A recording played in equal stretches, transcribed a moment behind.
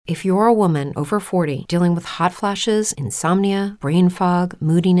If you're a woman over 40 dealing with hot flashes, insomnia, brain fog,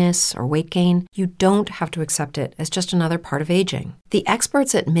 moodiness, or weight gain, you don't have to accept it as just another part of aging. The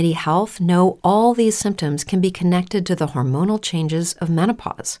experts at MIDI Health know all these symptoms can be connected to the hormonal changes of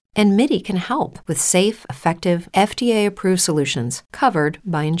menopause. And MIDI can help with safe, effective, FDA-approved solutions covered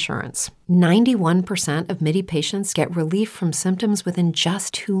by insurance. 91% of MIDI patients get relief from symptoms within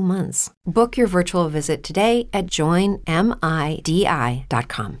just 2 months. Book your virtual visit today at joinmidi.com.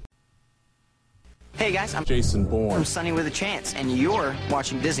 Hey guys, I'm Jason Bourne from Sunny with a Chance, and you're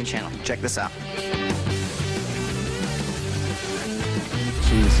watching Disney Channel. Check this out.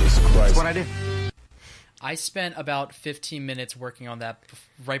 Jesus Christ. That's what I do. I spent about 15 minutes working on that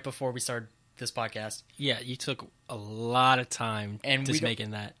right before we started this podcast. Yeah, you took a lot of time just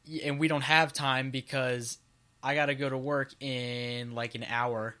making that. And we don't have time because I got to go to work in like an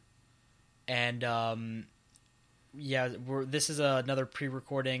hour. And this is another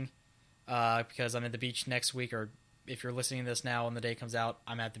pre-recording because I'm at the beach next week, or if you're listening to this now and the day comes out,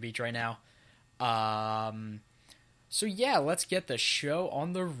 I'm at the beach right now. So yeah, let's get the show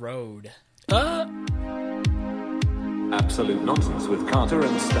on the road. Absolute Nonsense with Carter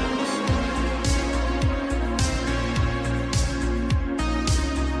and Stacks.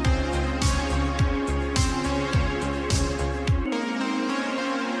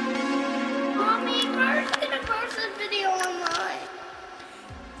 Mommy, Carter's gonna post this video online.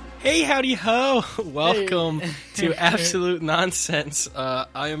 Hey, howdy ho! Welcome to Absolute Nonsense. I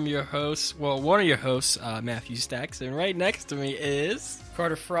am your host, one of your hosts, Matthew Stacks, and right next to me is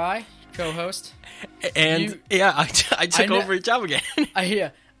Carter Fry, co-host. And I took over your job again.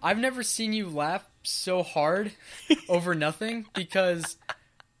 I've never seen you laugh so hard over nothing because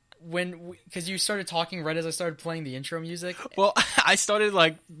you started talking right as I started playing the intro music. Well, I started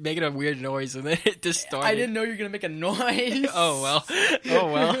like making a weird noise and then it just started. I didn't know you were gonna make a noise. Oh well.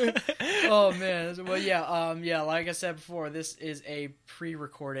 Oh man. Well, yeah. Like I said before, this is a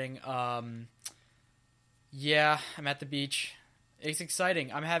pre-recording. Yeah, I'm at the beach. It's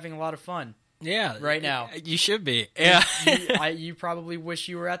exciting. I'm having a lot of fun. Yeah, right now. You should be. Yeah, you probably wish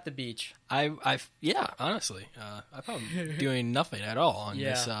you were at the beach. Yeah, honestly, I'm probably doing nothing at all on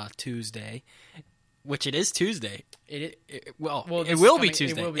this Tuesday, which it is Tuesday. It will be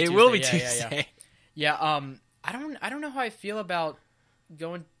Tuesday. It will be Tuesday. Yeah. I don't know how I feel about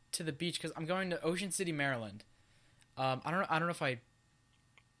going to the beach because I'm going to Ocean City, Maryland. I don't know if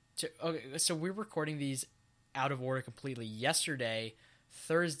okay, so we're recording these out of order completely. Yesterday,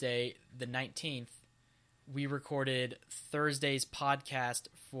 Thursday, the 19th, we recorded Thursday's podcast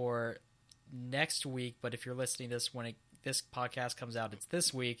for next week, but if you're listening to this when this podcast comes out, it's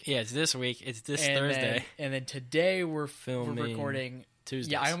this week. Yeah, it's this week. It's this Thursday. And then today we're filming recording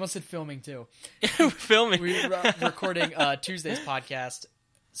Tuesdays. Yeah, I almost said filming too. Filming. We're recording Tuesday's podcast,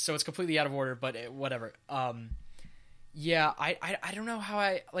 so it's completely out of order, but whatever. Yeah, I don't know how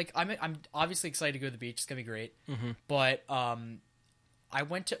I'm obviously excited to go to the beach. It's gonna be great. Mm-hmm. But I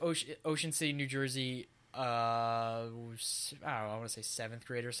went to Ocean City, New Jersey. I don't know, I want to say 7th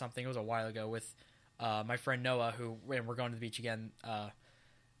grade or something. It was a while ago with my friend Noah, and we're going to the beach again.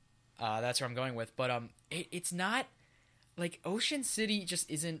 That's where I'm going with. But it's not like Ocean City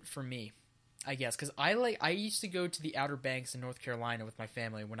just isn't for me, I guess, because I used to go to the Outer Banks in North Carolina with my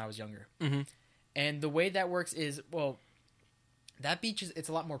family when I was younger. Mm-hmm. And the way that works is, well, that beach it's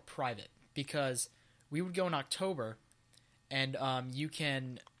a lot more private because we would go in October, and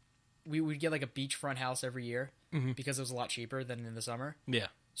we would get like a beachfront house every year because it was a lot cheaper than in the summer. Yeah.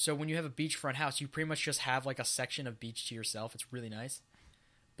 So when you have a beachfront house, you pretty much just have like a section of beach to yourself. It's really nice.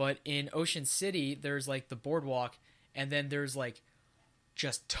 But in Ocean City, there's like the boardwalk, and then there's like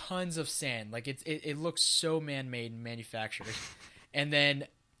just tons of sand. Like it looks so man-made and manufactured. And then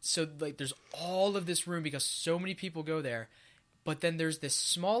so like there's all of this room because so many people go there. But then there's this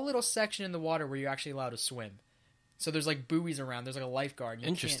small little section in the water where you're actually allowed to swim. So there's like buoys around. There's like a lifeguard.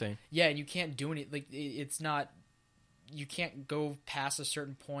 Interesting. Yeah, and you can't do any like it's not. You can't go past a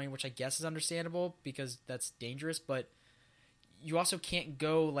certain point, which I guess is understandable because that's dangerous. But you also can't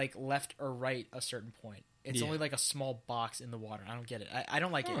go like left or right a certain point. It's only like a small box in the water. I don't get it. I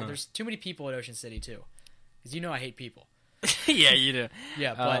don't like it. There's too many people at Ocean City too, because you know I hate people. Yeah, you do.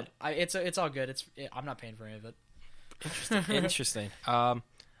 Yeah, but it's all good. I'm not paying for any of it. Interesting.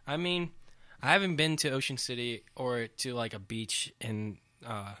 I mean, I haven't been to Ocean City or to like a beach in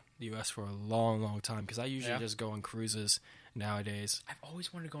the U.S. for a long, long time because I usually just go on cruises nowadays. I've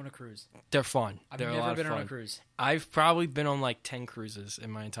always wanted to go on a cruise. They're fun. I've never been on a cruise. I've probably been on like 10 cruises in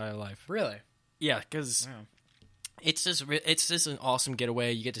my entire life. Really? Yeah, because it's just an awesome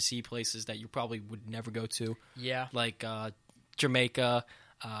getaway. You get to see places that you probably would never go to. Yeah. Like Jamaica,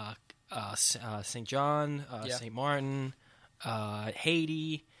 St. John, St. Martin,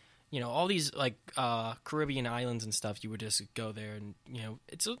 Haiti. All these like Caribbean islands and stuff. You would just go there, and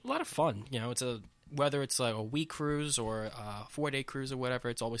it's a lot of fun. Whether it's like a week cruise or a 4-day cruise or whatever,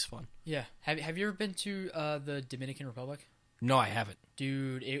 it's always fun. Yeah. Have you ever been to the Dominican Republic? No, I haven't.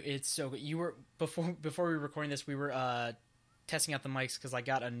 Dude, it's so good. You were before we were recording this. We were testing out the mics because I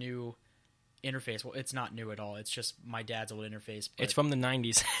got a new interface. Well, it's not new at all. It's just my dad's old interface. But it's from the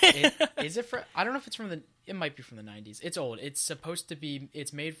 90s. Is it from? I don't know if it's from the. It might be from the 90s. It's old. It's supposed to be.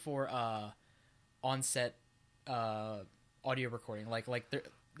 It's made for on-set audio recording. Like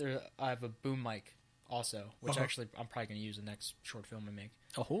there. I have a boom mic also, which actually I'm probably going to use the next short film I make.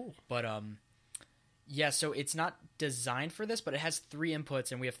 Oh, but yeah. So it's not designed for this, but it has 3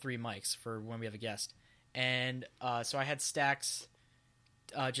 inputs, and we have 3 mics for when we have a guest. And so I had Stacks.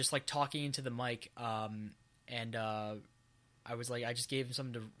 Just like talking into the mic, and I was like, I just gave him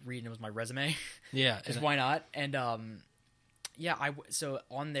something to read, and it was my resume. Yeah, because why not? And yeah, so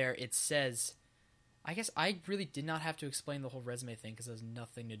on there it says, I guess I really did not have to explain the whole resume thing because it has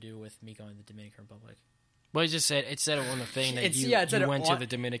nothing to do with me going to the Dominican Republic. Well, it said it on the thing that you went to the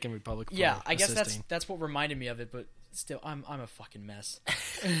Dominican Republic for. Yeah, I guess that's what reminded me of it, but still, I'm a fucking mess.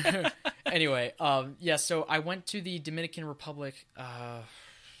 Anyway, yeah, so I went to the Dominican Republic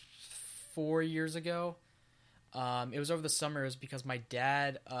 4 years ago. It was over the summer. It was because my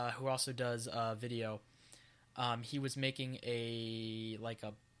dad, who also does video, he was making a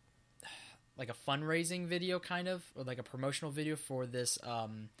fundraising video, kind of, or like a promotional video for this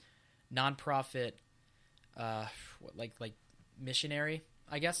nonprofit, like missionary,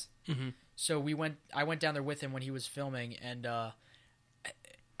 I guess. Mm-hmm. So I went down there with him when he was filming, and that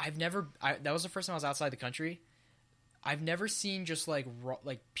was the first time I was outside the country. I've never seen just like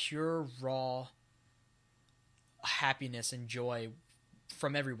pure raw happiness and joy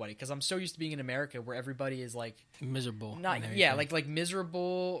from everybody, because I'm so used to being in America where everybody is like miserable. Like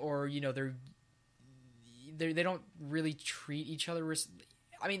miserable, or they don't really treat each other.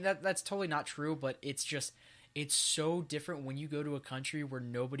 I mean that's totally not true, but it's so different when you go to a country where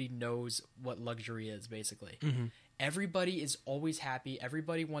nobody knows what luxury is, basically. Mm-hmm. Everybody is always happy.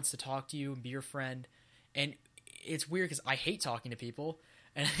 Everybody wants to talk to you and be your friend. And it's weird because I hate talking to people.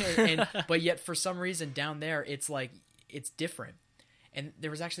 But yet for some reason down there, it's like, it's different. And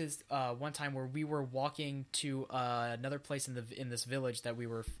there was actually this one time where we were walking to another place in this village that we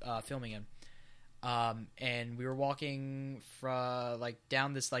were filming in. And we were walking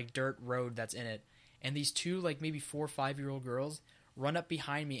down this like dirt road that's in it. And these 2 like maybe 4 or 5-year-old girls run up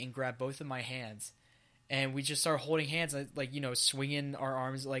behind me and grab both of my hands. And we just started holding hands, like, swinging our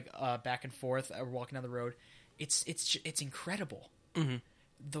arms like back and forth. We're walking down the road. It's incredible. Mm-hmm.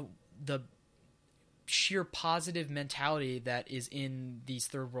 The sheer positive mentality that is in these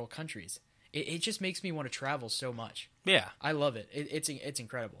third world countries. It just makes me want to travel so much. Yeah, I love it. It's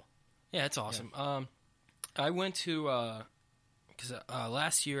incredible. Yeah, it's awesome. Yeah. I went to because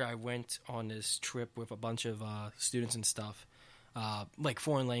last year I went on this trip with a bunch of students and stuff. Like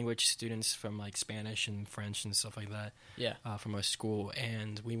foreign language students from like Spanish and French and stuff like that. Yeah. From our school,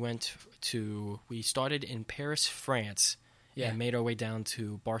 and we started in Paris, France, and made our way down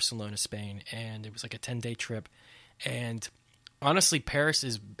to Barcelona, Spain, and it was like a 10-day trip. And honestly, Paris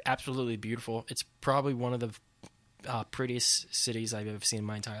is absolutely beautiful. It's probably one of the prettiest cities I've ever seen in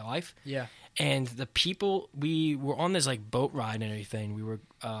my entire life. Yeah. And the people, we were on this like boat ride and everything. We were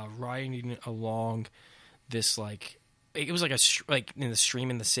riding along this like. It was like like in the stream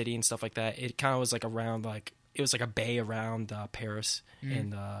in the city and stuff like that. It kind of was like around it was like a bay around Paris,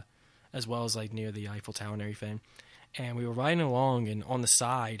 and as well as like near the Eiffel Tower and everything. And we were riding along, and on the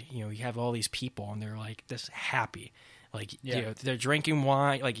side, you have all these people, and they're like this happy, like they're drinking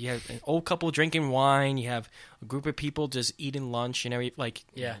wine. Like you have an old couple drinking wine. You have a group of people just eating lunch and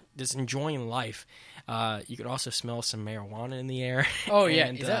just enjoying life. You could also smell some marijuana in the air. Oh yeah,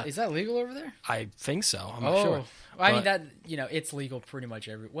 is that legal over there? I think so. I'm not sure. Well, I mean that it's legal pretty much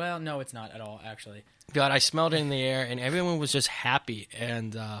Well, no, it's not at all actually. But I smelled it in the air, and everyone was just happy.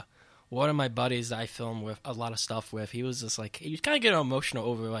 And one of my buddies that I filmed with a lot of stuff with, he was just like, he was kind of getting emotional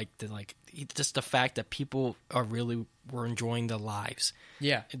over just the fact that people were enjoying their lives.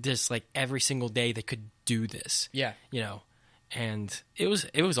 Yeah, just like every single day they could do this. Yeah, And it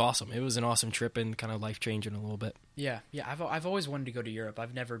was awesome. It was an awesome trip and kind of life changing a little bit. Yeah. I've always wanted to go to Europe.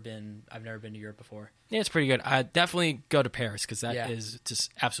 I've never been to Europe before. Yeah, it's pretty good. I definitely go to Paris because that is just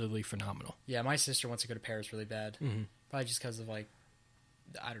absolutely phenomenal. Yeah, my sister wants to go to Paris really bad. Mm-hmm. Probably just because of there's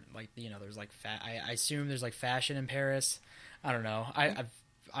I assume there's like fashion in Paris. I don't know.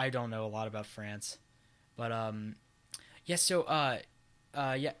 I don't know a lot about France, but yeah. So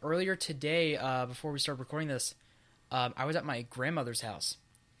earlier today, before we started recording this, I was at my grandmother's house,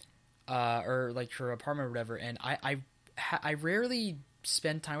 or like her apartment or whatever, and I rarely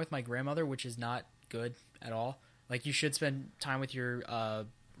spend time with my grandmother, which is not good at all. Like, you should spend time with your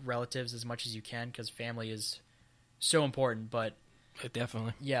relatives as much as you can, because family is so important. But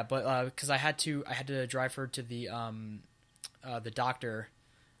Definitely. yeah, but because I had to drive her to the doctor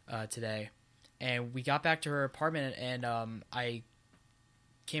today, and we got back to her apartment, and I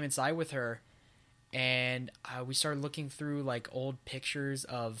came inside with her, and we started looking through like old pictures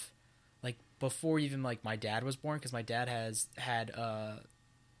of like before even like my dad was born, because my dad has had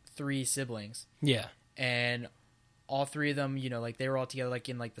 3 siblings. Yeah. And all 3 of them, you know, like they were all together like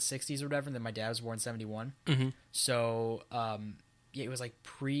in like the 60s or whatever, and then my dad was born in 71. Mm-hmm. So yeah, it was like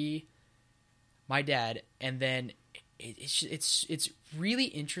pre my dad, and then it's really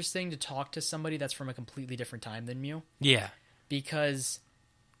interesting to talk to somebody that's from a completely different time than you. Yeah. Because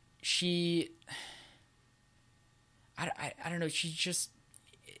I don't know, she just,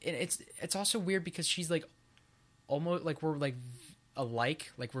 it's also weird because she's like almost like we're like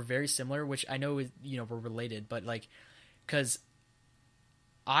alike, like we're very similar, which I know is, you know, we're related, but like, because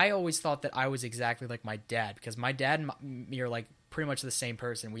I always thought that I was exactly like my dad, because my dad and me are like pretty much the same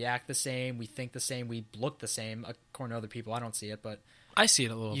person. We act the same, we think the same, we look the same, according to other people. I don't see it, but I see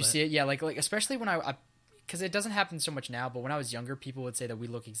it a little bit. You see it? Yeah, like especially when I because it doesn't happen so much now, but when I was younger, people would say that we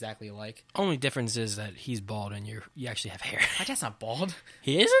look exactly alike. Only difference is that he's bald and you actually have hair. My dad's not bald.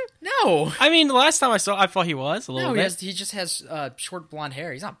 He isn't? No. I mean, the last time I saw, I thought he was a little bit. He just has short blonde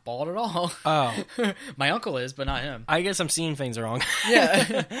hair. He's not bald at all. Oh. My uncle is, but not him. I guess I'm seeing things wrong.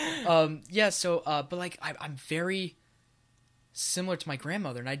 Yeah. Yeah, so, but like, I'm very similar to my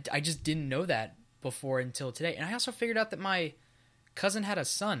grandmother, and I just didn't know that before until today. And I also figured out that my cousin had a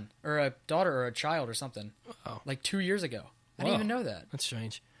son, or a daughter, or a child, or something. Oh. Like 2 years ago. I didn't even know that. That's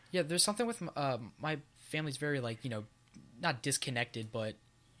strange. Yeah, there's something with my family's very, like, you know, not disconnected, but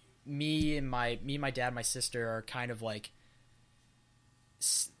me and my dad, my sister are kind of like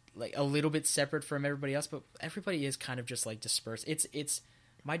a little bit separate from everybody else, but everybody is kind of just like dispersed. It's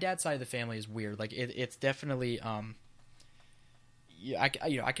my dad's side of the family is weird. Like it's definitely yeah,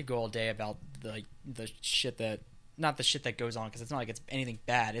 I could go all day about the shit that, not the shit that goes on, because it's not like it's anything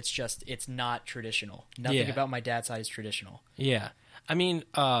bad. It's just, it's not traditional. Nothing about my dad's side is traditional. Yeah. I mean,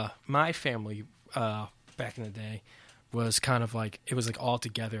 my family back in the day was kind of like, it was like all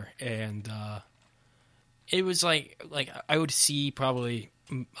together, and it was like I would see probably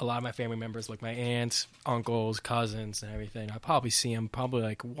a lot of my family members, like my aunts, uncles, cousins, and everything. I probably see them probably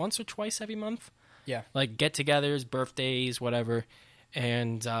like once or twice every month. Yeah. Like get-togethers, birthdays, whatever.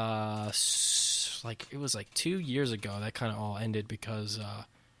 And like it was like 2 years ago that kind of all ended, because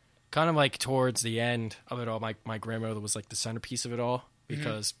kind of like towards the end of it all, my grandmother was like the centerpiece of it all,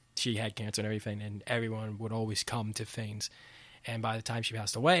 because she had cancer and everything, and everyone would always come to things. And by the time she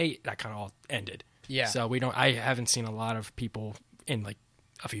passed away, that kind of all ended. Yeah. So I haven't seen a lot of people in like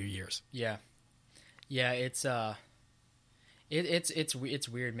a few years. Yeah. Yeah, it's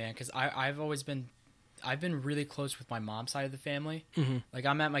weird, man, because I've been really close with my mom's side of the family. Mm-hmm. Like,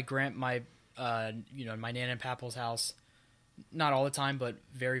 I'm at my my Nana and Papa's house, not all the time, but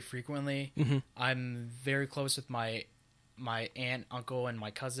very frequently. Mm-hmm. I'm very close with my aunt, uncle, and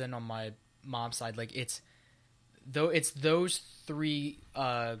my cousin on my mom's side. Like, it's those 3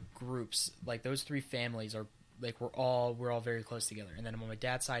 groups, like those 3 families are like, we're all very close together. And then on my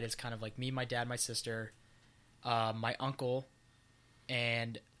dad's side, it's kind of like me, my dad, my sister, my uncle,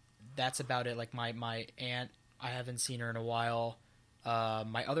 and that's about it. Like my aunt, I haven't seen her in a while.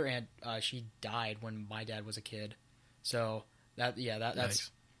 My other aunt, she died when my dad was a kid. So that's Nice.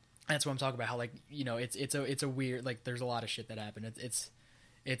 That's what I'm talking about. How, like, you know, it's a weird, like, there's a lot of shit that happened.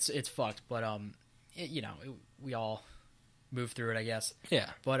 It's fucked, but we all move through it, I guess. Yeah.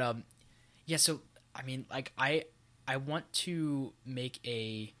 But yeah. So I mean, like, I want to make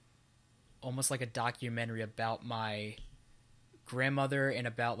almost like a documentary about my grandmother and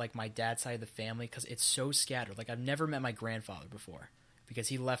about like my dad's side of the family, because it's so scattered. Like, I've never met my grandfather before, because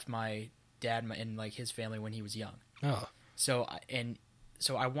he left my dad and like his family when he was young. Oh. So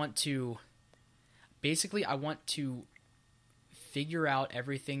I want to figure out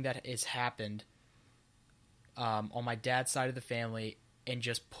everything that has happened on my dad's side of the family, and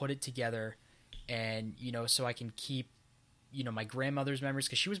just put it together, and, you know, so I can keep, you know, my grandmother's memories,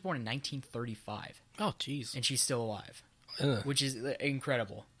 because she was born in 1935. Oh, jeez. And she's still alive. Ugh. Which is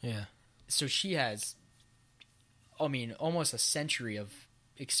incredible. Yeah. So she has, I mean, almost a century of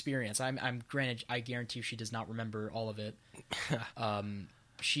experience. I'm granted, I guarantee you she does not remember all of it.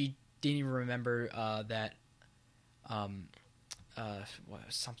 She didn't even remember that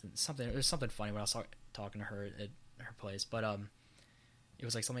something. It was something funny when I was talking to her at her place, but it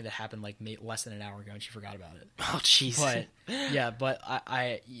was like something that happened like less than an hour ago, and she forgot about it. Oh, jeez. But yeah, but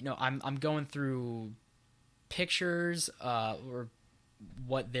I I'm going through pictures or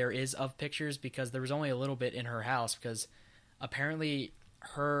what there is of pictures, because there was only a little bit in her house, because apparently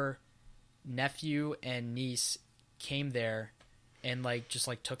her nephew and niece came there and like just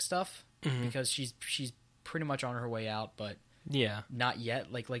like took stuff, because she's pretty much on her way out, but Yeah. not yet.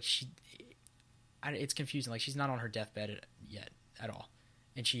 It's confusing. Like, she's not on her deathbed yet at all,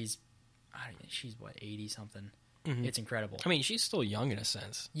 and she's what, 80 something. It's incredible. I mean, she's still young in a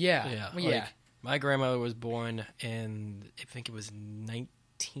sense. Yeah. Yeah. Well, yeah. Like, my grandmother was born in, I think it was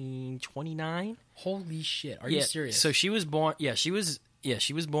 1929. Holy shit! Are you serious? So she was born. Yeah, she was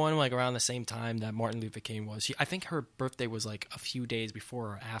born like around the same time that Martin Luther King was. I think her birthday was like a few days before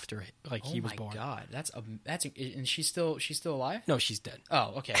or after, like, he was born. Oh my god, that's and she's still alive? No, she's dead.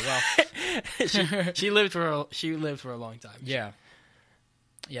 Oh, okay. Well, she lived for a long time. yeah,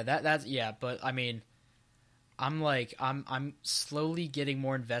 that's yeah. But I mean, I'm slowly getting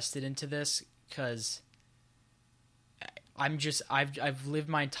more invested into this, because I've lived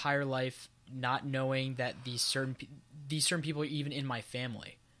my entire life not knowing that these certain people are even in my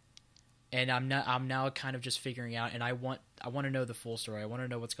family, and I'm now kind of just figuring out, and I want to know the full story. I want to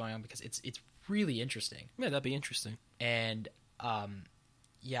know what's going on, because it's really interesting. Yeah, that'd be interesting. And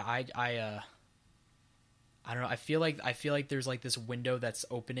yeah, I don't know. I feel like there's like this window that's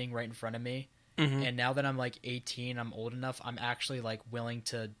opening right in front of me, and now that I'm like 18, I'm old enough. I'm actually like willing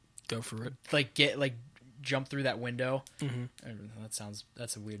to Go for it. like jump through that window. That's a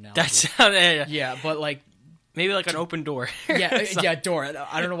weird analogy. That's yeah, but like maybe like an open door. yeah, door.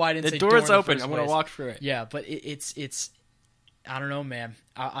 I don't know why I didn't say the door. door's open. I'm gonna walk through it. Yeah, but it's I don't know, man.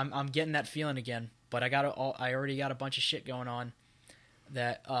 I'm getting that feeling again. But I already got a bunch of shit going on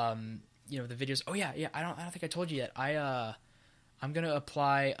that the videos. Oh yeah. I don't think I told you yet. I'm gonna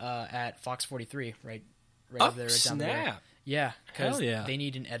apply at Fox 43 right over there down the road. Yeah, because they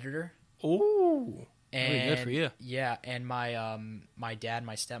need an editor. Ooh, And really good for you. Yeah, and my dad,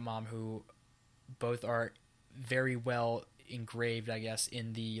 my stepmom, who both are very well engraved, I guess,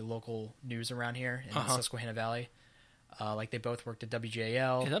 in the local news around here in the Susquehanna Valley. Like, they both worked at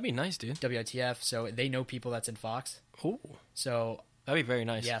WJL. Yeah, that'd be nice, dude. WITF, so they know people that's in Fox. Ooh, So that'd be very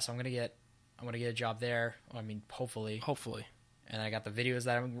nice. yeah, so I'm gonna get a job there. I mean, hopefully. And I got the videos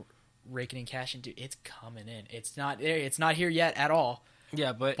that I'm raking in cash into. It's coming in. It's not here yet at all.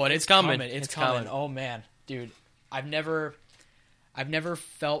 Yeah, but It's coming. It's coming. Oh man, dude, I've never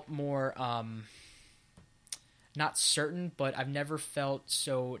felt more not certain, but I've never felt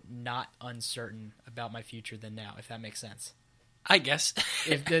so not uncertain about my future than now, if that makes sense. I guess.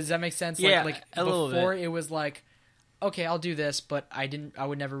 Does that make sense? Yeah, like a little before bit. it was like, okay, I'll do this, but I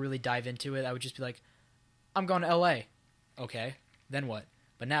would never really dive into it. I would just be like, I'm going to LA. Okay, then what?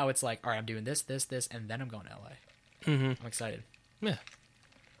 But now it's like, all right, I'm doing this, and then I'm going to LA. I'm excited. Yeah.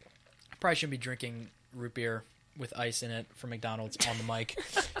 I probably shouldn't be drinking root beer with ice in it from McDonald's on the mic.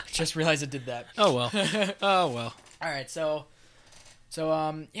 Just realized I did that. Oh well. All right, so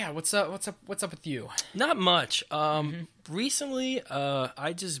yeah, what's up with you? Not much. Recently,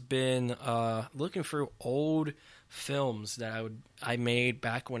 I just been looking through old films that I made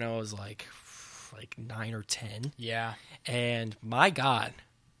back when I was like 9 or 10. Yeah. And my God,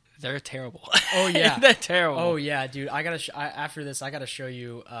 they're terrible. Oh yeah, they're terrible. Oh yeah, dude. After this, I gotta show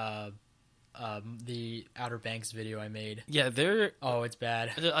you the Outer Banks video I made. Yeah, they're. Oh, it's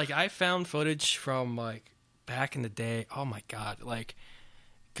bad. Like, I found footage from like back in the day. Oh my God, like,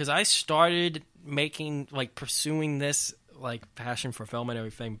 because I started pursuing this like passion for film and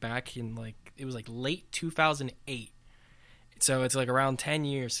everything back in like, it was like late 2008. So it's like around 10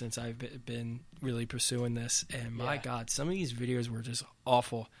 years since I've been really pursuing this, and my God, some of these videos were just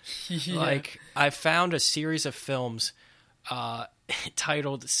awful. Yeah. Like, I found a series of films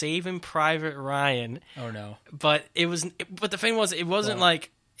titled Saving Private Ryan. Oh no. But the thing was, it wasn't really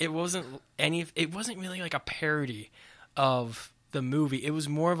like a parody of the movie. It was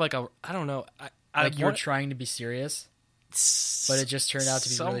more of like a, I don't know. You're trying to be serious, but it just turned out to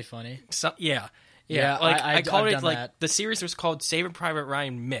be really funny. Yeah. Yeah, like I called I've it done like that. The series was called Saving Private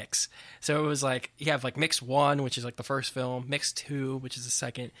Ryan Mix. So it was like you have like Mix 1, which is like the first film, Mix 2, which is the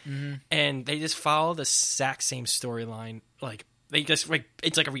second, and they just follow the exact same storyline. Like they just like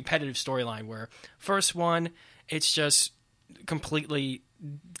it's like a repetitive storyline where first one it's just completely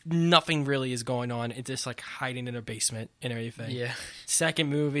nothing really is going on. It's just like hiding in a basement and everything. Yeah. Second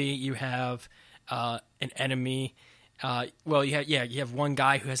movie you have an enemy. Well, you have one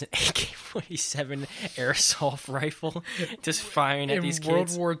guy who has an AK-47 airsoft rifle, just firing at these World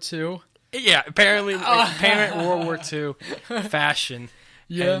kids. War II. Yeah, apparently World War II fashion.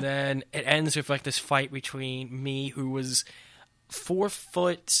 Yeah. And then it ends with like this fight between me, who was 4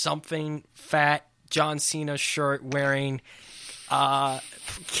 foot something, fat, John Cena shirt wearing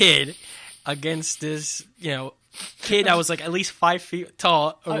kid, against this, kid I was like at least 5 feet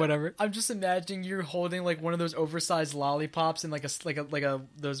tall or whatever. I'm just imagining you're holding like one of those oversized lollipops and like a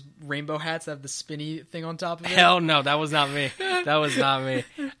those rainbow hats that have the spinny thing on top of it. Hell no, that was not me. That was not me.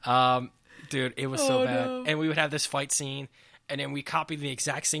 Dude, it was so bad. No. And we would have this fight scene, and then we copied the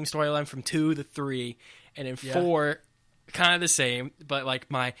exact same storyline from 2 to 3, and then 4, kind of the same, but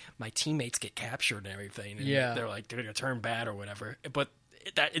like my teammates get captured and everything. And they're like, they're gonna turn bad or whatever. But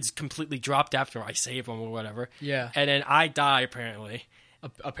that is completely dropped after I save them or whatever. Yeah. And then I die apparently.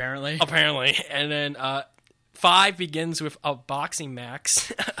 Apparently. And then 5 begins with a boxing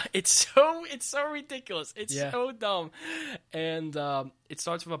max. It's so ridiculous. It's so dumb. And it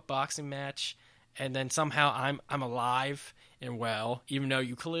starts with a boxing match, and then somehow I'm alive and well, even though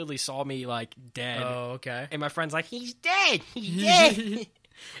you clearly saw me like dead. Oh, okay. And my friend's like, he's dead. He's dead.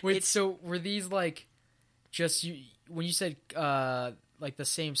 Wait, so were these like just you when you said like the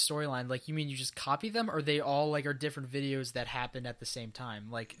same storyline, like you mean you just copy them, or they all like are different videos that happen at the same time?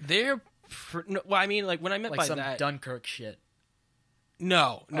 Like they're well, I mean, like when I meant like by some that, Dunkirk shit.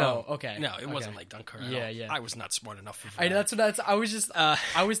 No. Oh, okay. No, it wasn't like Dunkirk. Yeah. I was not smart enough for that. I was just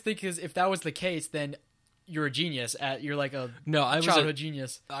I was thinking, 'cause if that was the case, then you're a genius. You're like a childhood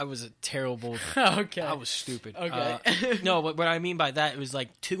genius. I was a terrible. Okay. I was stupid. Okay. No, but what I mean by that, it was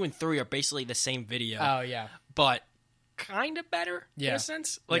like 2 and 3 are basically the same video. Oh yeah. But kind of better in a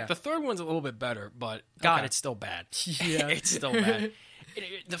sense. Like the third one's a little bit better, but God, it's still bad. Yeah, it's still bad.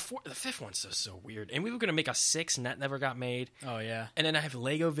 The fifth one's so weird. And we were gonna make a 6, and that never got made. Oh yeah. And then I have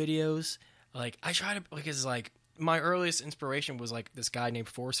Lego videos. Like I try to because like my earliest inspiration was like this guy named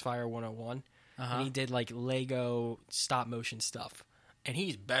Forcefire 101, and he did like Lego stop motion stuff. And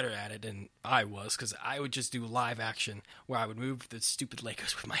he's better at it than I was, because I would just do live action where I would move the stupid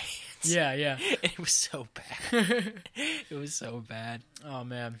Legos with my hands. Yeah. And it was so bad. It was so bad. Oh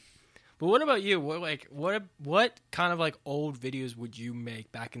man. But what about you? What kind of like old videos would you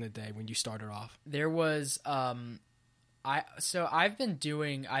make back in the day when you started off? There was I've been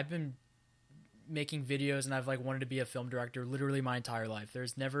making videos, and I've like wanted to be a film director literally my entire life.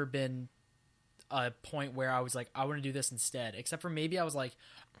 There's never been a point where I was like, I want to do this instead, except for maybe I was like,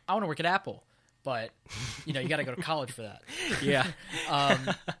 I want to work at Apple, but you got to go to college for that. Yeah.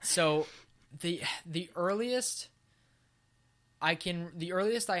 So the earliest I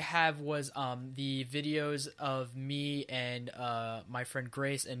have was the videos of me and my friend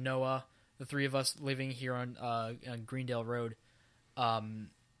Grace and Noah, the 3 of us living here on Greendale Road,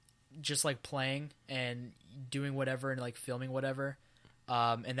 just like playing and doing whatever and like filming whatever.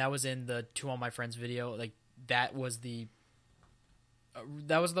 And that was in the 2 on My Friends video. Like that was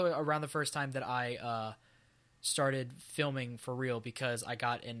around the first time that I started filming for real, because I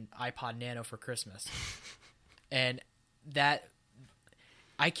got an iPod Nano for Christmas. And that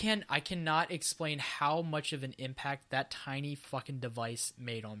I cannot explain how much of an impact that tiny fucking device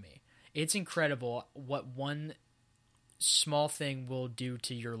made on me. It's incredible what one small thing will do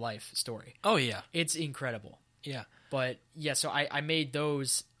to your life story. Oh yeah. It's incredible. Yeah. But yeah, so I made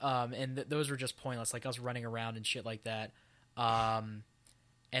those, and those were just pointless, like us running around and shit like that. And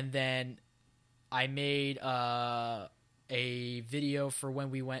then I made a video for when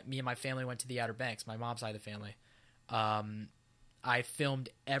me and my family went to the Outer Banks, my mom's side of the family. I filmed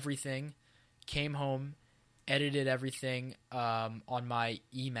everything, came home, edited everything on my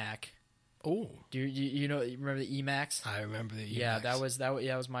eMac. Oh, do you remember the eMacs? I remember the eMacs. Yeah, that was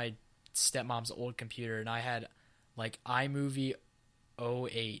my stepmom's old computer, and I had like iMovie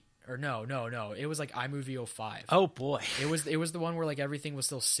 08 or no, it was like iMovie 05. Oh boy, it was the one where like everything was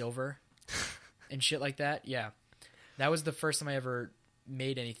still silver and shit like that. Yeah, that was the first time I ever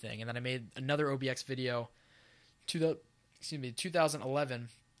made anything, and then I made another OBX video 2011,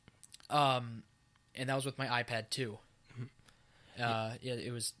 and that was with my iPad 2. Yeah,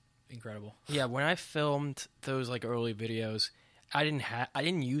 it was incredible. Yeah, when I filmed those like early videos, I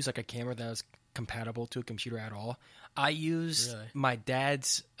didn't use like a camera that was compatible to a computer at all. I used my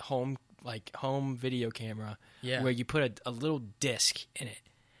dad's home video camera, where you put a little disc in it,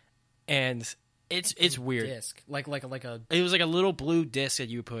 and it's weird. Disc like a. It was like a little blue disc that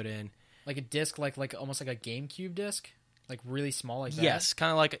you put in, like a disc, like almost like a GameCube disc, like really small, like that. Yes,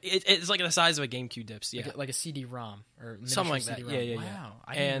 kind of like it's like the size of a GameCube disc. Yeah, like a CD-ROM or something like that. CD-ROM. Yeah. Wow,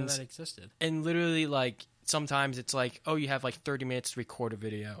 I didn't know that existed. And literally, like sometimes it's like, oh, you have like 30 minutes to record a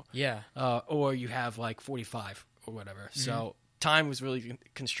video. Yeah. Or you have like 45 or whatever. So time was really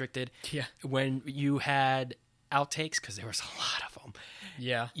constricted. Yeah. When you had outtakes, because there was a lot of them.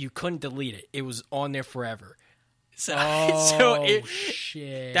 Yeah. You couldn't delete it. It was on there forever. So,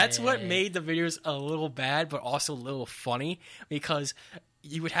 Shit. That's what made the videos a little bad, but also a little funny, because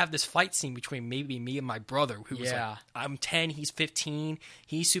you would have this fight scene between maybe me and my brother, who was like, I'm 10, he's 15,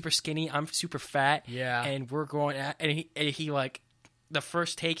 he's super skinny, I'm super fat, and we're going at, and he like, the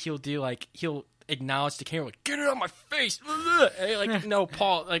first take he'll do, like, he'll acknowledge the camera, like, get it on my face, and like, no,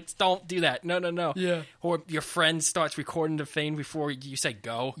 Paul, like, don't do that, no. Yeah. Or your friend starts recording the thing before you say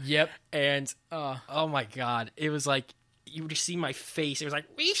go. Yep. And oh my god, it was like, you would see my face. It was like,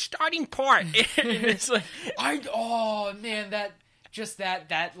 restarting part. And it's like, oh man, that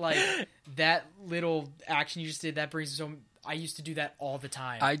little action you just did, that brings so. I used to do that all the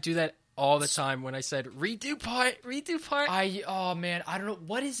time. I do that all the time when I said redo part. Oh man, I don't know,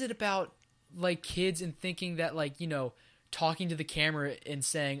 what is it about like kids and thinking that, like, you know, talking to the camera and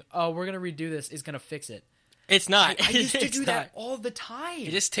saying, oh, we're gonna redo this is gonna fix it. It's not. I used to do that all the time.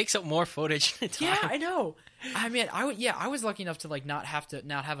 It just takes up more footage. Yeah, I know. I mean, I was lucky enough to like not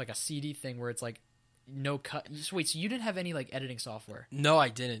have like a CD thing where it's like no cut. Wait, so you didn't have any like editing software? No, I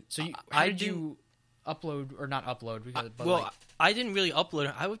didn't. So how did you upload or not upload? Because, I didn't really upload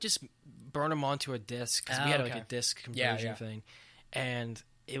it. I would just burn them onto a disc, because we had like a disc conversion thing, and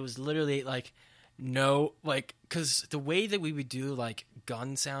it was literally like because the way that we would do like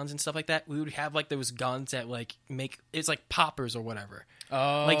gun sounds and stuff like that, we would have like those guns that like make it's like poppers or whatever.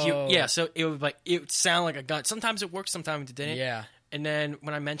 Oh, like so it would sound like a gun. Sometimes it worked, sometimes it didn't. Yeah. And then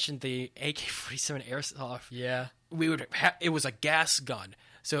when I mentioned the AK-47 airsoft, we would it was a gas gun,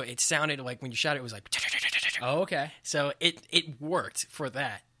 so it sounded like when you shot it was like. Oh, okay. So it worked for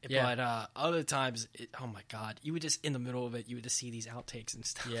that. Yeah. But other times, oh my god, you would just in the middle of it, you would just see these outtakes and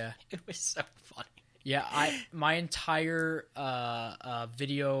stuff. Yeah, it was so funny. Yeah, my entire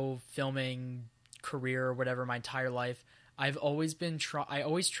video filming career or whatever, my entire life, I've always been I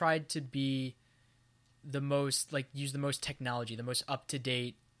always tried to be the most, like, use the most technology, the most up to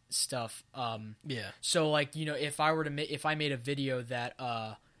date stuff. So like, you know, if I made a video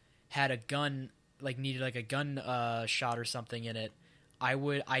that had a gun, like needed like a gun shot or something in it, I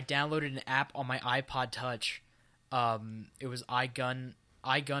downloaded an app on my iPod Touch. It was iGun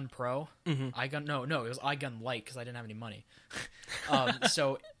Pro. Mm-hmm. It was iGun Lite, because I didn't have any money.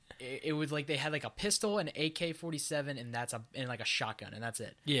 So it was like they had like a pistol, an AK-47, and like a shotgun, and that's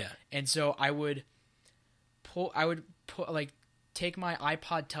it. Yeah. And so I would take my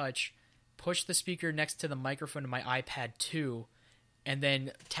iPod Touch, push the speaker next to the microphone of my iPad 2, and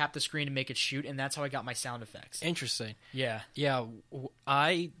then tap the screen and make it shoot, and that's how I got my sound effects. Interesting. Yeah. Yeah,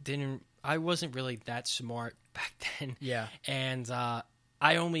 I wasn't really that smart back then. Yeah. And I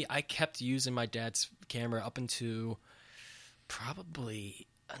kept using my dad's camera up until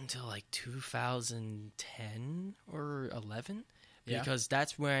like 2010 or 11, because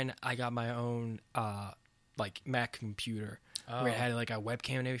that's when I got my own like Mac computer, where it had like a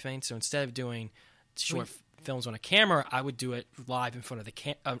webcam and everything. So instead of doing short films on a camera, I would do it live in front of the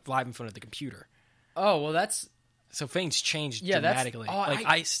computer. Oh, well, that's... So things changed dramatically.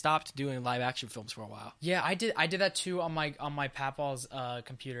 I stopped doing live action films for a while. Yeah, I did that too on my papaw's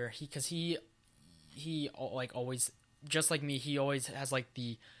computer. He like always, just like me, he always has like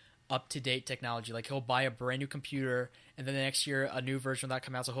the up to date technology. Like, he'll buy a brand new computer, and then the next year a new version of that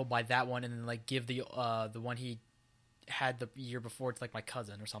come out, so he'll buy that one and then like give the one he had the year before to like my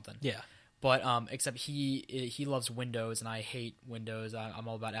cousin or something. Yeah. But except he loves Windows and I hate Windows. I'm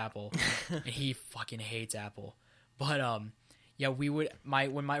all about Apple, and he fucking hates Apple. But yeah, when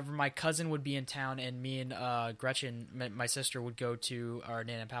my cousin would be in town, and me and Gretchen, my sister, would go to our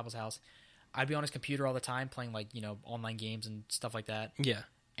Nana and Papa's house, I'd be on his computer all the time playing, like, you know, online games and stuff like that. Yeah.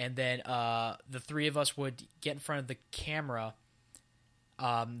 And then the three of us would get in front of the camera,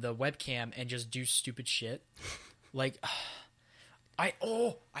 the webcam, and just do stupid shit. Like, I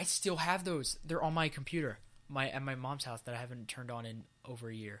still have those. They're on my computer, at my mom's house, that I haven't turned on in over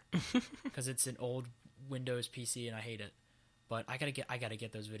a year, because it's an old Windows PC and I hate it. But I gotta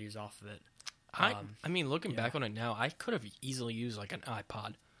get those videos off of it. I mean, looking back on it now, I could have easily used like an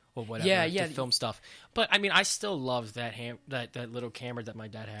iPod or whatever to film stuff. But I mean, I still love that that little camera that my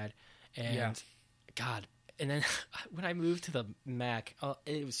dad had. And God, and then when I moved to the Mac,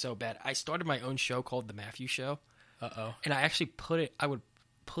 it was so bad. I started my own show called The Matthew Show. And I actually I would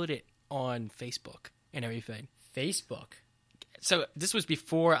put it on Facebook and everything. Facebook? So this was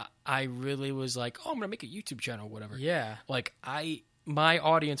before I really was like, oh, I'm going to make a YouTube channel or whatever. Yeah. Like, my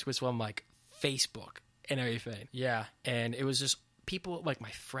audience was from, like, Facebook and everything. Yeah. And it was just people, like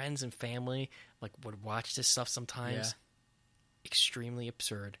my friends and family, like would watch this stuff sometimes. Yeah. Extremely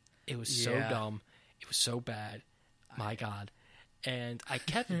absurd. It was so dumb. It was so bad. My God. And I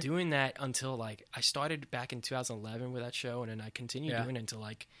kept doing that until like I started back in 2011 with that show, and then I continued doing it until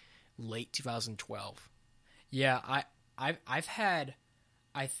like late 2012. Yeah, I've had,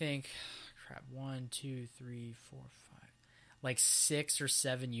 I think, 1, 2, 3, 4, 5, like 6 or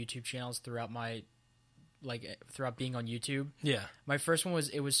 7 YouTube channels throughout throughout being on YouTube. Yeah. My first one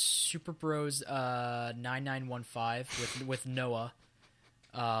was Super Bros 9915 with Noah,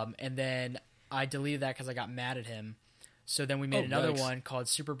 and then I deleted that because I got mad at him. So then we made another one called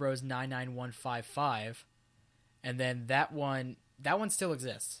Super Bros 99155, and then that one still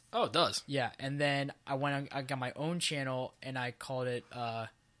exists. Oh, it does. Yeah, and then I got my own channel, and I called it. I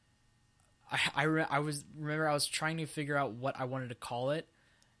was trying to figure out what I wanted to call it,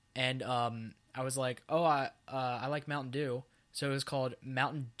 and I was like, I like Mountain Dew, so it was called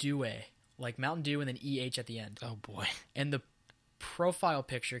Mountain Dew, like Mountain Dew and then EH at the end. Oh boy. And the profile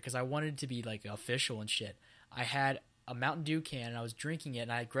picture, because I wanted it to be like official and shit, I had a Mountain Dew can and I was drinking it,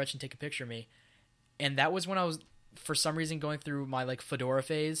 and I had Gretchen take a picture of me, and that was when I was, for some reason, going through my like fedora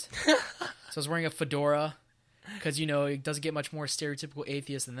phase. So I was wearing a fedora because it doesn't get much more stereotypical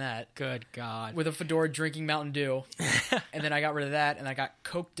atheist than that. Good God. With a fedora, drinking Mountain Dew, and then I got rid of that, and I got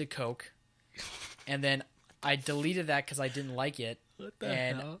Coke de Coke, and then I deleted that because I didn't like it. What the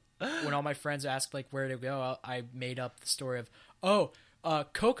hell? When all my friends asked like where to go, I made up the story of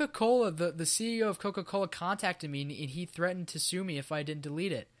Coca-Cola. The CEO of Coca-Cola contacted me, and he threatened to sue me if I didn't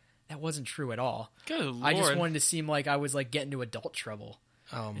delete it. That wasn't true at all. Good Lord. I just wanted to seem like I was like getting into adult trouble.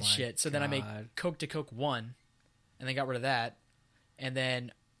 Oh my and shit. So God. then I made Coke to Coke 1, and then got rid of that, and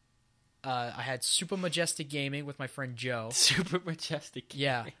then I had Super Majestic Gaming with my friend Joe. Super Majestic Gaming.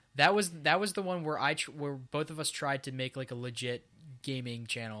 Yeah, that was the one where where both of us tried to make like a legit gaming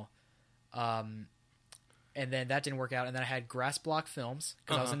channel, and then that didn't work out. And then I had Grass Block Films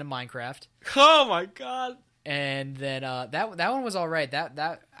because I was into Minecraft. Oh my God. And then that one was all right.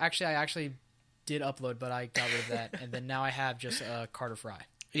 That I actually did upload, but I got rid of that. And then now I have just Carter Fry.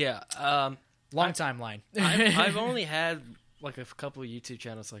 Yeah. Long timeline. I've only had like a couple of YouTube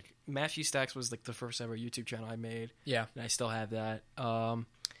channels. Like Matthew Stacks was like the first ever YouTube channel I made. Yeah. And I still have that.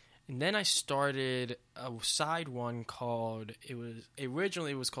 And then I started a side one called,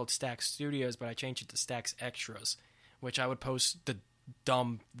 originally it was called Stacks Studios, but I changed it to Stacks Extras, which I would post the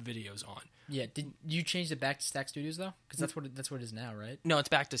dumb videos on. Yeah, did you change it back to Stack Studios though? Because that's what it is now, right? No, it's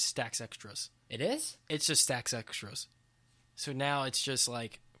back to Stacks Extras. It is? It's just Stacks Extras. So now it's just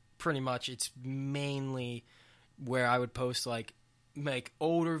like pretty much it's mainly where I would post like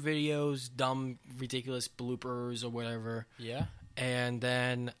older videos, dumb, ridiculous bloopers or whatever. Yeah. And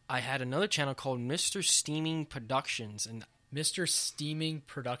then I had another channel called Mr. Steaming Productions, and Mr. Steaming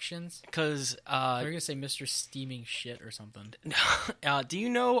Productions? because I was gonna say Mr. Steaming Shit or something. do you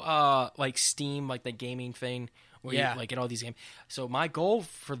know like Steam, like the gaming thing where you like get all these games? So my goal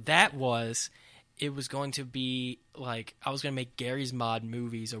for that was it was going to be like I was going to make Gary's Mod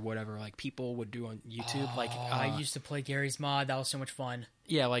movies or whatever like people would do on YouTube. I used to play Gary's Mod. That was so much fun.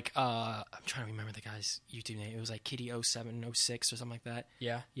 Yeah, like I'm trying to remember the guy's YouTube name. It was like Kitty0706 or something like that.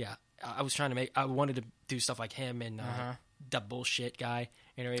 Yeah. Yeah. I wanted to do stuff like him and the bullshit guy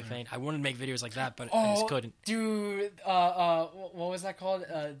and everything. I wanted to make videos like that, but I just couldn't. Dude, what was that called?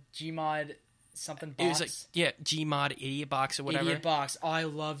 Gmod something box? It was like, Gmod Idiot Box or whatever. Idiot Box. I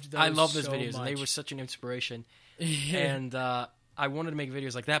loved those. I love those so videos, much. and they were such an inspiration. And I wanted to make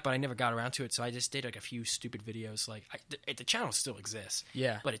videos like that, but I never got around to it, so I just did like a few stupid videos. Like the channel still exists.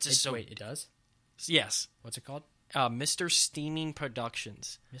 Yeah. But it's just Wait, it does? Yes. What's it called? Mr. Steaming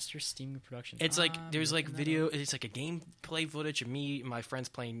Productions. Mr. Steaming Productions. It's like there's like video. It's like a gameplay footage of me and my friends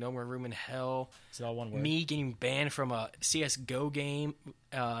playing No More Room in Hell. Is it all one word? Me getting banned from a CS:GO game.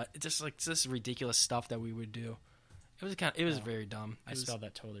 Just ridiculous stuff that we would do. It was very dumb. I spelled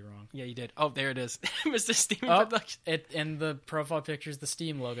that totally wrong. Yeah, you did. Oh, there it is, Mr. Steaming Oh, Productions. and the profile picture is the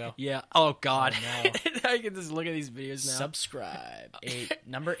Steam logo. Yeah. Oh God. Oh, no. I can just look at these videos now. Subscribe.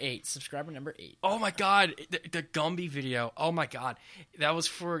 Number 8. Subscriber number 8. Oh my God, the Gumby video. Oh my God, that was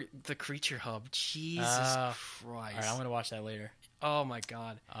for the Creature Hub. Jesus Christ. All right, I'm gonna watch that later. Oh my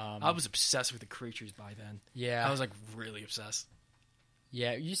God, I was obsessed with the creatures by then. Yeah, I was like really obsessed.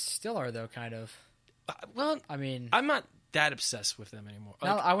 Yeah, you still are though, kind of. Well, I mean, I'm not that obsessed with them anymore.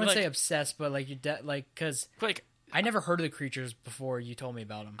 no, I wouldn't say obsessed, but like you, because like I never heard of the Creatures before you told me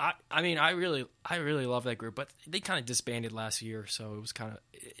about them. I mean, I really love that group, but they kind of disbanded last year, so it was kind of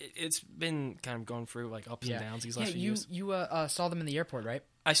it's been kind of going through like ups and downs these last few years. You saw them in the airport, right?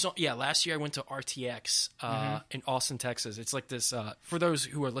 I saw last year I went to RTX in Austin, Texas. It's like this for those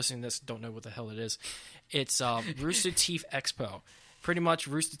who are listening to this don't know what the hell it is. It's Rooster Teeth Expo. Pretty much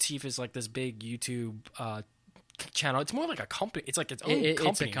Rooster Teeth is like this big YouTube channel. It's more like a company. It's like its own company.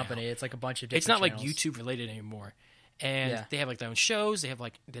 It's a company. Now. It's like a bunch of different It's not channels. like YouTube related anymore. And they have like their own shows. They have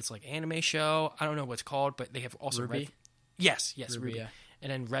like this like anime show. I don't know what it's called, but they have also Ruby? Yes, Ruby. Yeah.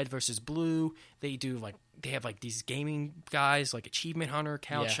 And then Red versus Blue. They have like these gaming guys like Achievement Hunter,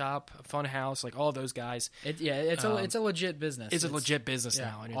 Couch Shop, Funhouse, like all those guys. It's a legit business. It's a legit business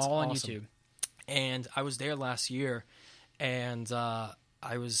now, and it's all on awesome. YouTube. And I was there last year, and I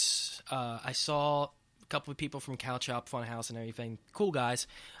saw a couple of people from Couch Shop, Funhouse, and everything. Cool guys.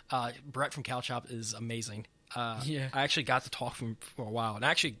 Brett from Couch Shop is amazing. I actually got to talk to him for a while, and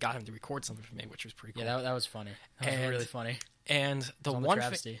I actually got him to record something for me, which was pretty cool. Yeah, that was funny. That was really funny. And the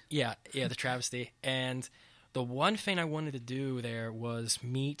travesty. The travesty. And the one thing I wanted to do there was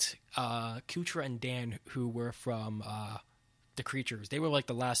meet Kutra and Dan, who were from the Creatures. They were like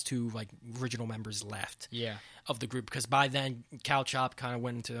the last two like original members left of the group, because by then Couch Shop kind of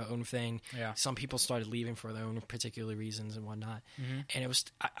went into their own thing. Yeah. Some people started leaving for their own particular reasons and whatnot. Mm-hmm. And it was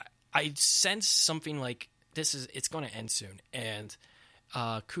I sensed something like it's going to end soon. And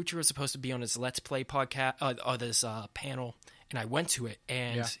Kuchar was supposed to be on his Let's Play podcast, or this panel, and I went to it,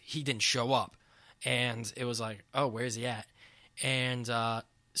 and he didn't show up. And it was like, oh, where's he at? And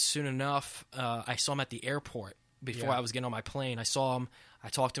soon enough, I saw him at the airport before I was getting on my plane. I saw him. I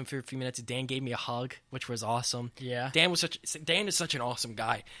talked to him for a few minutes. Dan gave me a hug, which was awesome. Yeah. Dan is such an awesome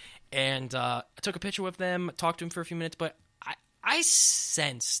guy. And I took a picture with them, talked to him for a few minutes, but I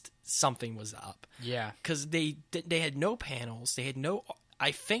sensed something was up. Yeah. Because they had no panels. They had no...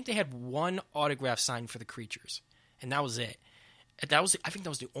 I think they had one autograph signed for the Creatures, and that was it. I think that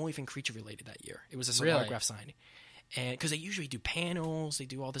was the only thing Creature related that year. It was this autograph signing. And because they usually do panels, they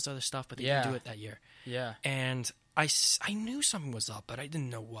do all this other stuff, but they didn't do it that year. Yeah. And I knew something was up, but I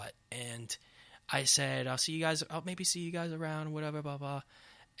didn't know what. And I said, I'll maybe see you guys around, whatever, blah, blah.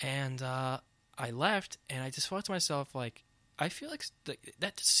 And I left, and I just thought to myself, like, I feel like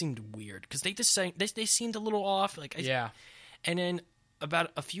that just seemed weird, because they seemed a little off. Like, and then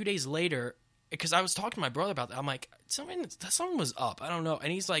about a few days later, because I was talking to my brother about that, I'm like, something was up. I don't know.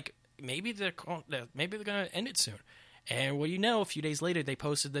 And he's like, maybe they're gonna end it soon. And what do you know? A few days later, they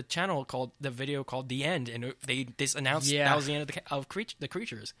posted the video called "The End," and they announced that was the end of the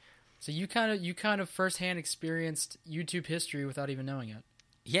Creatures. So you kind of firsthand experienced YouTube history without even knowing it.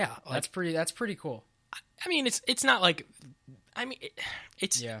 Yeah, that's pretty cool. I mean, it's not like,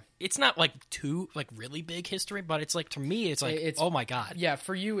 it's not like too like really big history, but it's like, to me, it's like, oh my god. Yeah,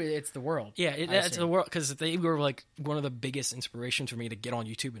 for you, it's the world. Yeah, it's the world, because they were like one of the biggest inspirations for me to get on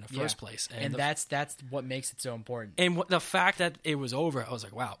YouTube in the first place, and that's what makes it so important. And the fact that it was over, I was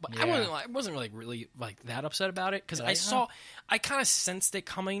like, wow. But I wasn't really like that upset about it, because I kind of sensed it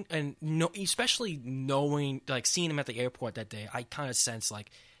coming, and especially knowing, like, seeing him at the airport that day, I kind of sensed like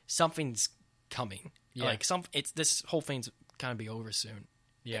something's coming. Yeah. Like this whole thing's kind of be over soon.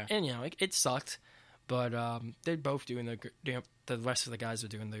 Yeah. And it sucked, but they're both doing the rest of the guys are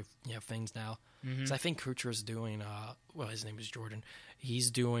doing their things now. Mm-hmm. So I think Kuchar's doing his name is Jordan. He's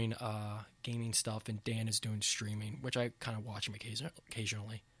doing gaming stuff, and Dan is doing streaming, which I kind of watch him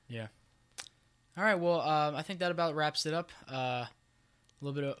occasionally. Yeah. All right. Well, I think that about wraps it up.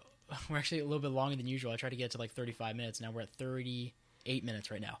 We're actually a little bit longer than usual. I tried to get to like 35 minutes. Now we're at 38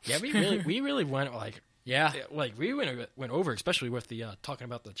 minutes right now. Yeah, we really went like. Yeah, like we went over, especially with the talking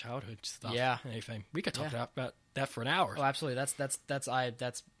about the childhood stuff. Yeah, and anything we could talk about that for an hour. Oh, absolutely.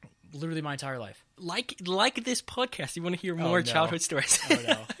 That's literally my entire life. Like this podcast, you want to hear more childhood stories? Oh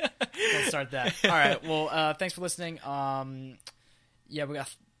no, let's start that. All right. Well, thanks for listening. We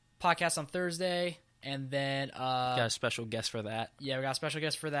got podcast on Thursday, and then got a special guest for that. Yeah, we got a special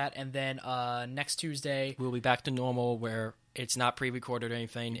guest for that, and then next Tuesday we'll be back to normal, where it's not pre-recorded or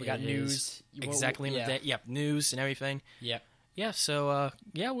anything. We got news. Exactly. News and everything. Yep. Yeah, so,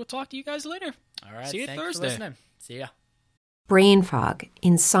 we'll talk to you guys later. All right. See you Thursday. For listening. See ya. Brain fog,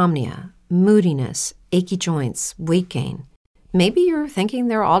 insomnia, moodiness, achy joints, weight gain. Maybe you're thinking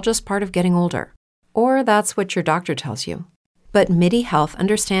they're all just part of getting older. Or that's what your doctor tells you. But MIDI Health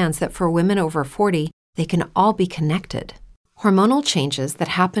understands that for women over 40, they can all be connected. Hormonal changes that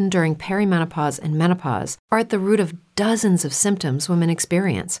happen during perimenopause and menopause are at the root of dozens of symptoms women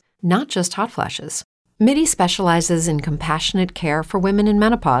experience, not just hot flashes. MIDI specializes in compassionate care for women in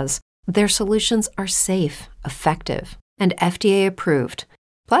menopause, Their solutions are safe, effective, and FDA approved.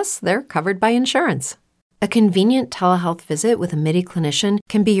 Plus, they're covered by insurance. A convenient telehealth visit with a MIDI clinician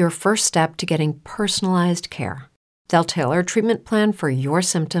can be your first step to getting personalized care. They'll tailor a treatment plan for your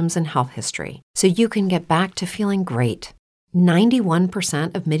symptoms and health history so you can get back to feeling great.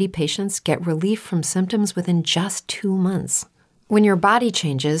 91% of MIDI patients get relief from symptoms within just 2 months. When your body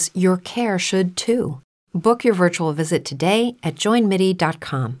changes, your care should too. Book your virtual visit today at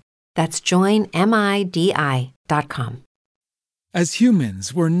joinmidi.com. That's joinmidi.com. As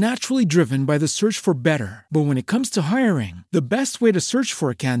humans, we're naturally driven by the search for better. But when it comes to hiring, the best way to search for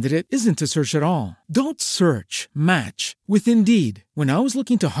a candidate isn't to search at all. Don't search, match with Indeed. When I was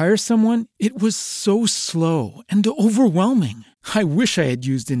looking to hire someone, it was so slow and overwhelming. I wish I had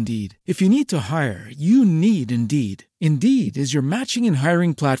used Indeed. If you need to hire, you need Indeed. Indeed is your matching and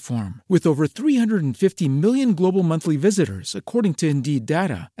hiring platform with over 350 million global monthly visitors, according to Indeed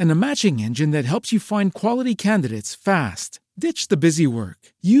data, and a matching engine that helps you find quality candidates fast. Ditch the busy work.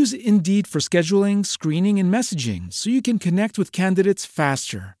 Use Indeed for scheduling, screening, and messaging so you can connect with candidates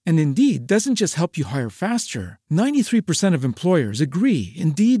faster. And Indeed doesn't just help you hire faster. 93% of employers agree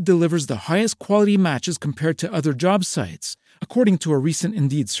Indeed delivers the highest quality matches compared to other job sites, according to a recent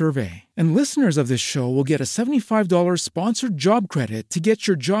Indeed survey. And listeners of this show will get a $75 sponsored job credit to get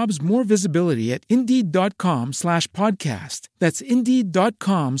your jobs more visibility at Indeed.com/podcast. That's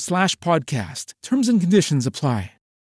Indeed.com/podcast. Terms and conditions apply.